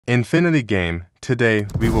Infinity Game. Today,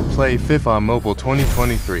 we will play FIFA Mobile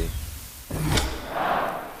 2023.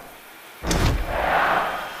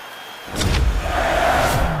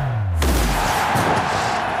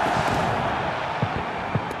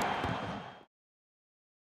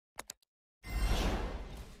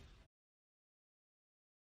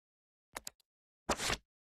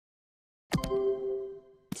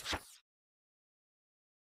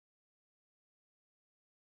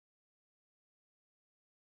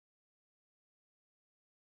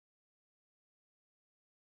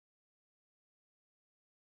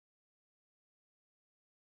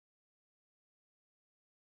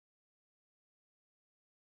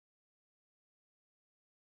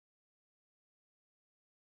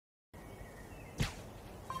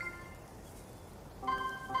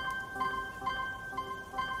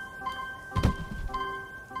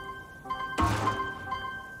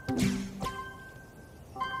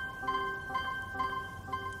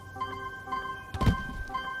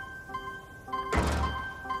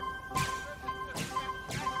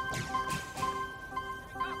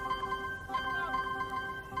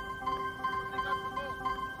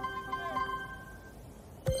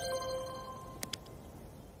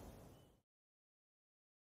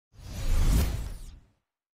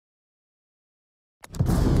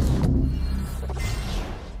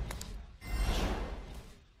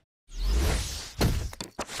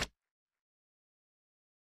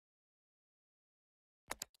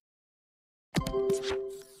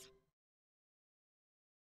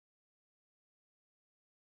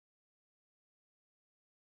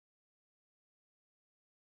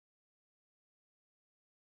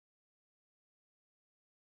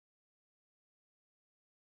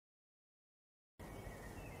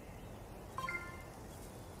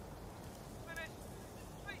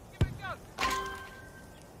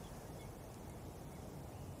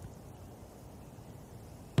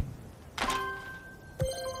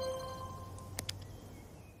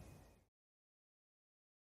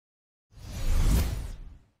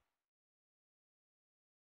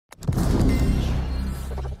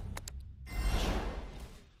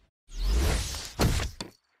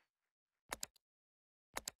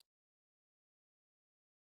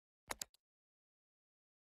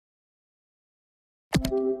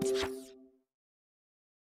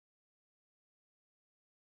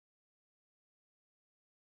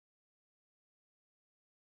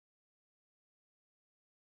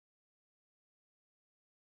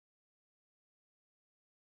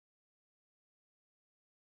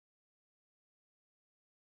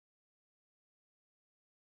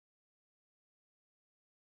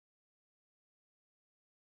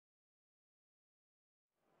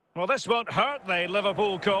 Well, this won't hurt the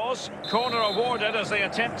Liverpool cause. Corner awarded as they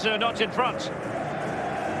attempt to notch in front.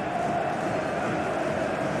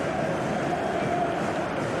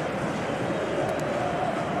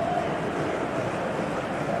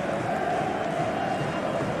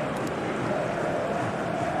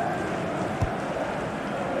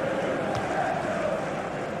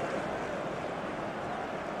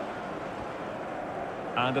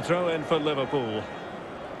 And a throw in for Liverpool.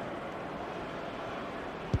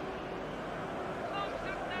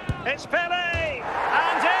 It's Pele!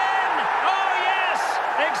 And in! Oh, yes!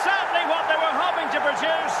 Exactly what they were hoping to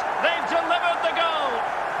produce. They've delivered the goal.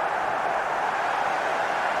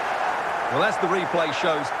 Well, as the replay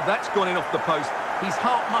shows, that's gone in off the post. His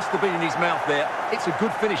heart must have been in his mouth there. It's a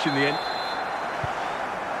good finish in the end.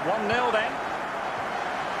 1-0 then.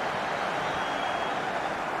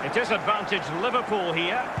 It is advantage Liverpool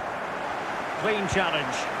here. Clean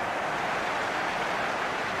challenge.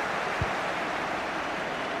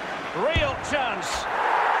 Real chance.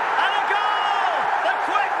 And a goal! The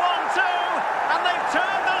quick 1-2. And they've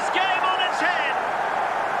turned this game on its head.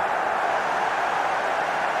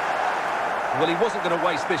 Well, he wasn't going to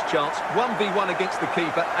waste this chance. 1v1 against the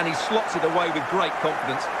keeper, and he slots it away with great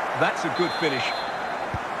confidence. That's a good finish.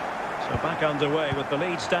 So back underway with the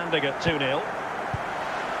lead standing at 2-0.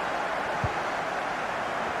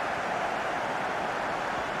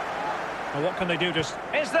 Well, what can they do?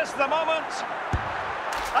 Is this the moment?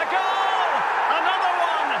 A goal! Another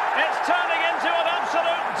one! It's turning into an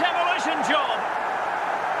absolute demolition job.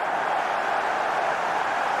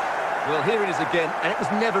 Well, here it is again, and it was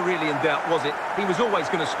never really in doubt, was it? He was always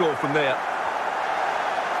going to score from there.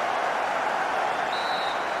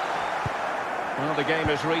 Well, the game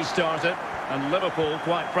has restarted, and Liverpool,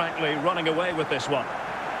 quite frankly, running away with this one.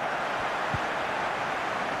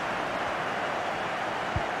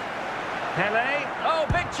 Pele, oh,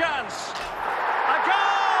 big chance! A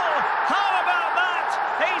goal! How about that?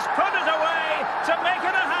 He's put it away to make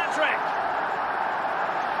it a hat-trick.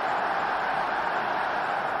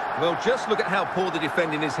 Well, just look at how poor the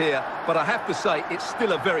defending is here, but I have to say, it's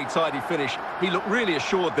still a very tidy finish. He looked really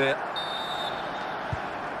assured there.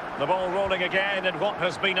 The ball rolling again in what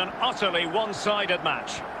has been an utterly one-sided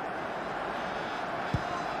match.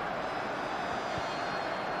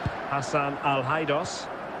 Hassan Al-Haidos.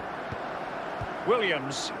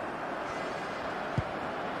 Williams.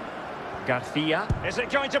 Garcia. Is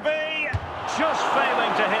it going to be? Just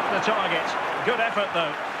failing to hit the target. Good effort,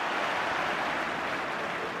 though.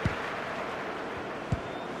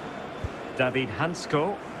 David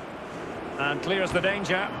Hansko. And clears the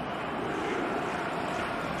danger.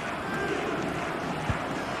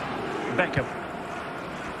 Beckham.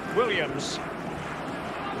 Williams.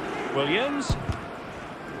 Williams.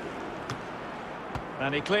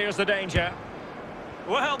 And he clears the danger.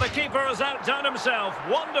 Well, the keeper has outdone himself.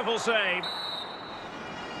 Wonderful save.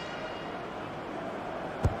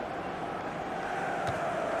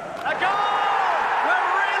 A goal! We're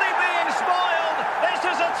really being spoiled. This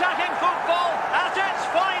is attacking football at its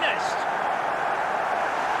finest.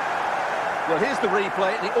 Well, here's the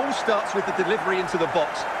replay, and it all starts with the delivery into the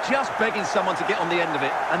box. Just begging someone to get on the end of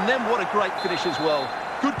it. And then what a great finish as well.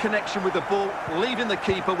 Good connection with the ball, leaving the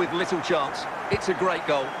keeper with little chance. It's a great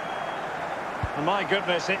goal. My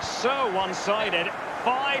goodness, it's so one-sided.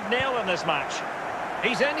 5-0 in this match.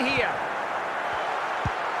 He's in here.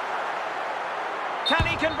 Can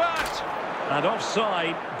he convert? And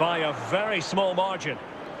offside by a very small margin.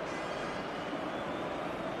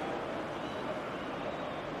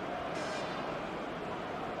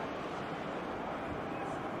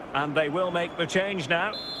 And they will make the change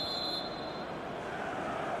now.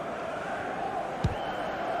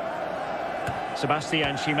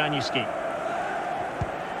 Sebastian Szymanski.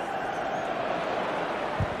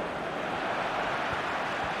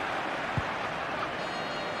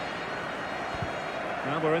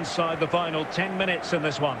 Now we're inside the final 10 minutes in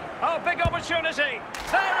this one. Oh, big opportunity.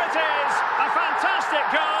 There it is. A fantastic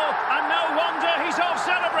goal. And no wonder he's off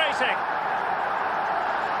celebrating.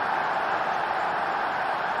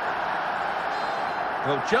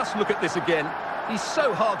 Well, just look at this again. He's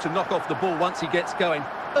so hard to knock off the ball once he gets going.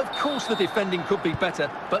 Of course the defending could be better,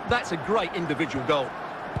 but that's a great individual goal.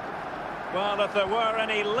 Well, if there were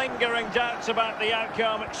any lingering doubts about the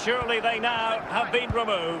outcome, surely they now have been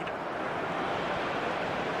removed.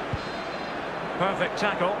 Perfect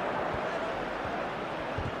tackle.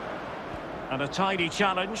 And a tidy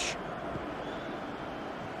challenge.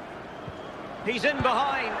 He's in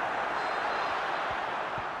behind.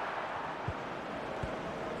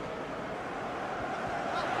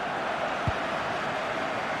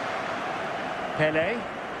 Pele.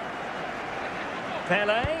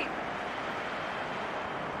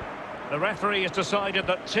 The referee has decided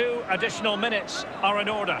that 2 additional minutes are in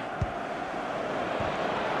order.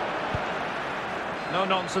 No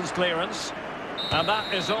nonsense clearance. And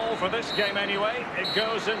that is all for this game anyway. It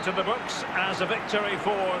goes into the books as a victory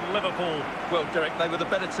for Liverpool. Well, Derek, they were the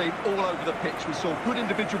better team all over the pitch. We saw good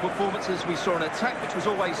individual performances. We saw an attack which was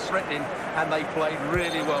always threatening, and they played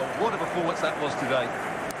really well. What a performance that was today.